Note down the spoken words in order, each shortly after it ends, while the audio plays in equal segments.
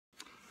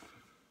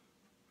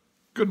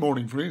Good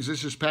morning, friends.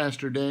 This is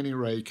Pastor Danny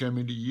Ray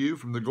coming to you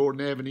from the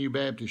Gordon Avenue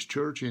Baptist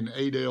Church in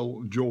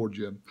Adel,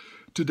 Georgia.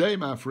 Today,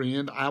 my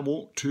friend, I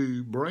want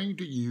to bring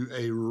to you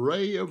a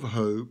ray of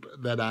hope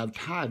that I've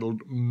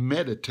titled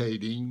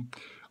Meditating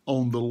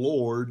on the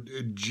Lord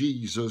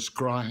Jesus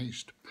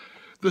Christ.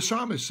 The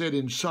psalmist said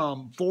in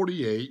Psalm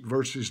 48,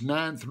 verses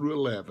 9 through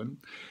 11,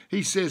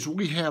 he says,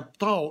 "We have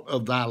thought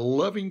of thy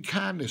loving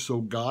kindness, O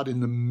God,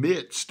 in the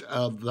midst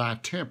of thy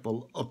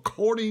temple.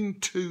 According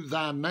to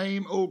thy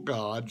name, O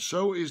God,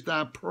 so is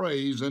thy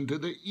praise unto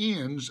the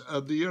ends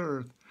of the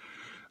earth.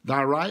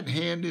 Thy right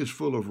hand is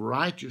full of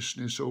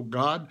righteousness, O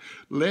God.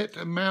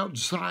 Let Mount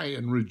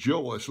Zion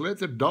rejoice. Let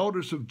the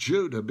daughters of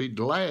Judah be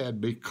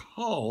glad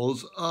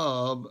because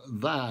of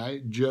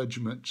thy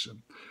judgments."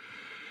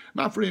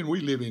 My friend,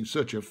 we live in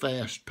such a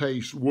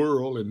fast-paced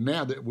world, and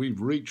now that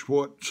we've reached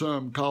what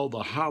some call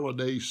the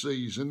holiday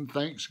season,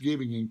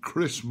 Thanksgiving and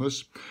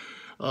Christmas,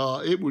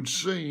 it would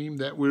seem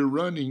that we're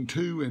running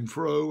to and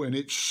fro, and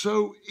it's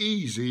so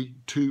easy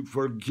to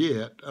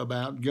forget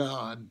about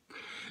God.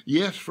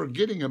 Yes,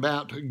 forgetting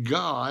about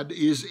God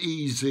is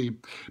easy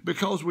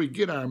because we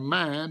get our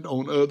mind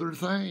on other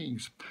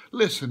things.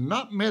 Listen,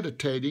 not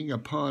meditating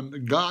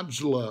upon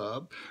God's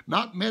love,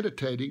 not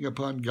meditating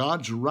upon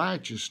God's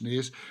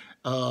righteousness,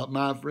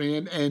 my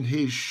friend, and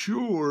his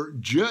sure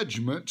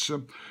judgments,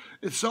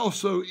 it's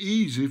also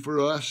easy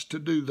for us to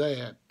do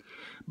that.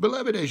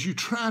 Beloved, as you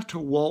try to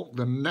walk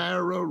the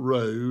narrow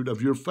road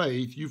of your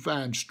faith, you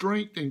find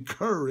strength and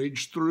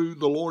courage through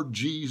the Lord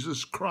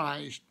Jesus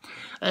Christ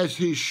as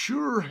his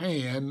sure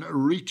hand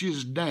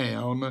reaches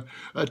down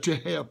to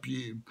help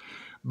you.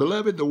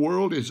 Beloved, the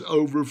world is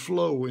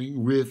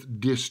overflowing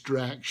with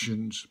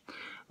distractions.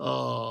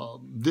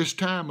 This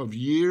time of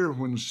year,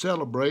 when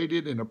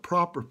celebrated in a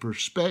proper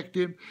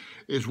perspective,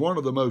 is one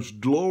of the most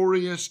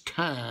glorious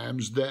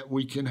times that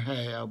we can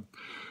have.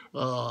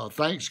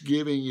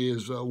 Thanksgiving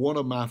is one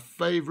of my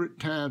favorite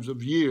times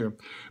of year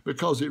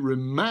because it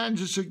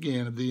reminds us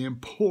again of the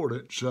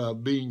importance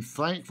of being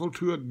thankful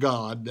to a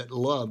God that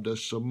loved us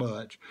so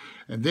much.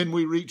 And then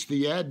we reach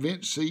the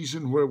Advent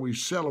season where we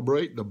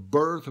celebrate the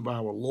birth of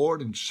our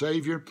Lord and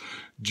Savior,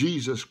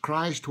 Jesus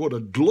Christ. What a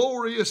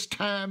glorious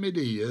time it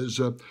is,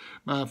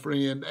 my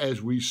friend,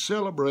 as we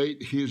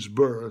celebrate his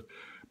birth.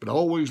 But I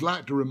always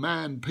like to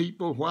remind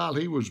people while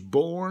he was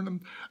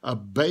born, a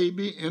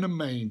baby in a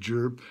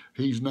manger,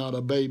 he's not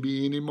a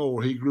baby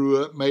anymore. He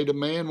grew up, made a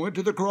man, went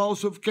to the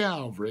cross of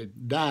Calvary,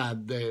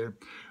 died there,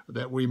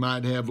 that we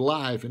might have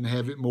life and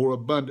have it more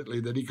abundantly,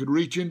 that he could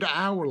reach into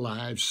our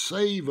lives,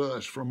 save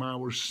us from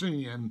our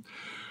sin.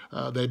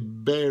 They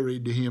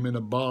buried him in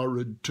a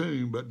borrowed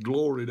tomb, but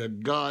glory to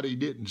God, he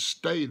didn't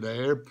stay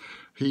there.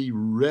 He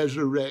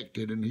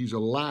resurrected, and he's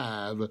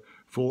alive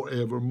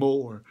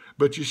forevermore.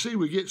 But you see,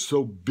 we get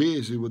so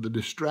busy with the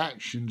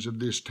distractions of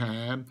this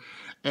time,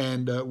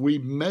 and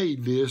we've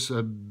made this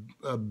a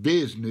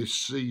business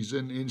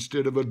season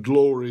instead of a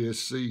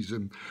glorious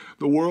season.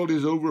 The world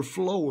is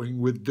overflowing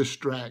with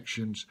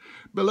distractions.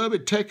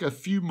 Beloved, take a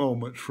few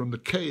moments from the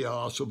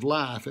chaos of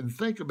life and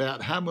think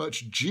about how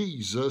much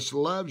Jesus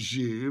loves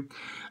you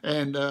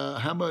and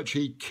how much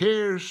he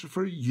cares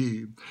for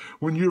you.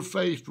 When you're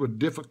faced with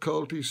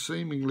difficulties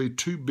seemingly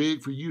too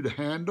big for you to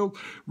handle,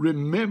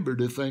 remember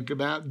to think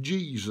about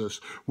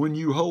Jesus. When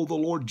you hold the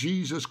Lord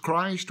Jesus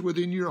Christ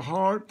within your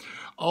heart,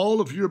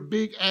 all of your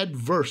big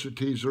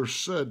adversities are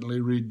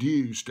suddenly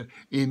reduced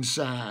in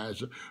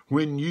size.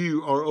 When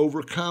you are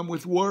overcome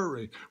with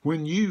worry,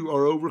 when you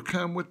are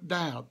overcome with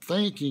doubt,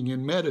 thinking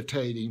and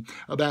meditating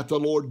about the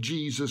Lord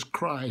Jesus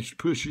Christ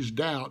pushes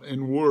doubt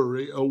and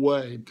worry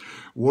away.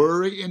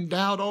 Worry and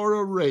doubt are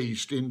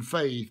erased in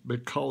faith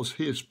because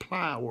his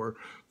power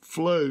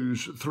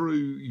flows through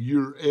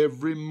your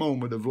every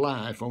moment of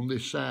life on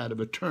this side of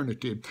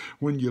eternity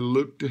when you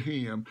look to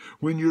him.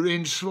 When you're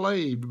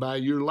enslaved by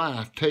your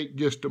life, take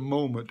just a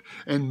moment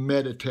and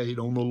meditate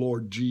on the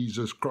Lord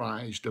Jesus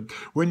Christ.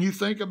 When you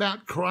think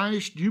about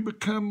Christ, you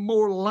become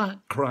more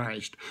like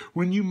Christ.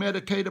 When you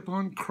meditate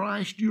upon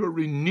Christ, you are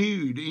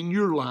renewed in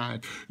your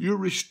life. You're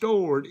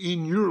restored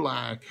in your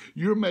life.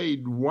 You're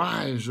made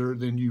wiser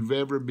than you've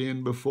ever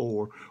been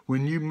before.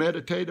 When you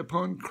meditate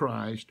upon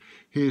Christ,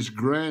 his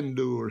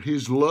grandeur,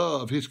 his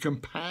love, his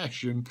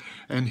compassion,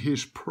 and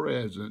his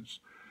presence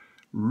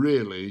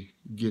really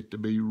get to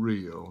be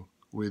real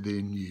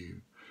within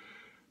you.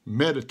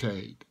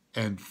 Meditate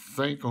and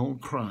think on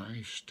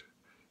Christ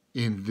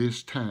in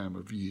this time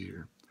of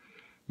year.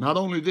 Not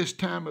only this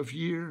time of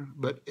year,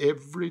 but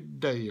every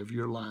day of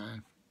your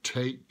life,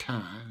 take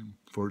time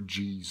for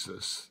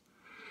Jesus.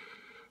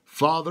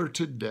 Father,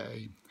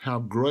 today, how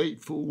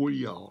grateful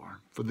we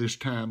are for this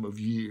time of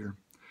year.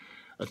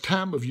 A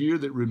time of year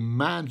that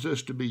reminds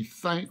us to be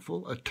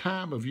thankful, a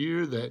time of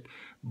year that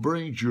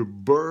brings your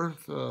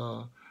birth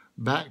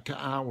back to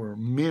our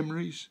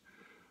memories.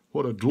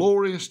 What a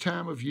glorious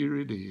time of year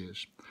it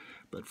is.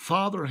 But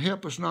Father,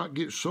 help us not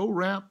get so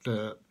wrapped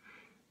up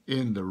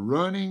in the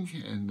running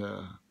and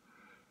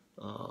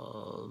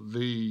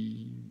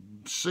the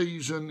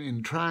season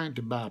in trying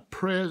to buy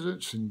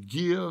presents and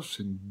gifts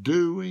and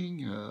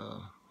doing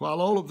while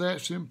all of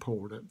that's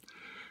important,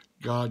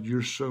 God,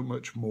 you're so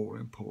much more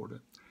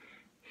important.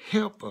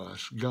 Help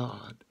us,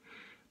 God,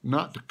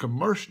 not to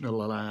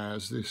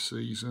commercialize this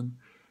season,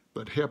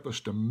 but help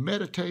us to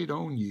meditate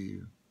on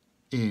you.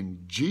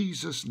 In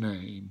Jesus'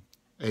 name,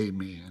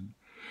 amen.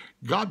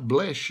 God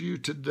bless you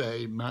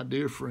today, my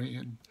dear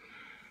friend.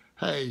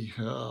 Hey,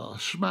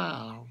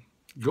 smile.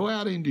 Go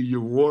out into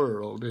your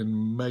world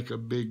and make a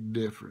big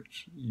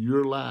difference.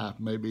 Your life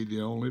may be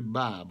the only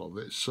Bible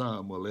that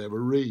some will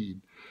ever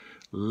read.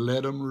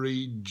 Let them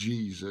read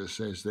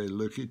Jesus as they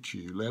look at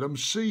you. Let them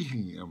see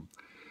him,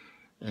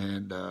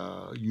 and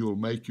you'll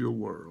make your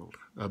world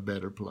a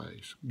better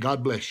place.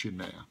 God bless you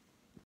now.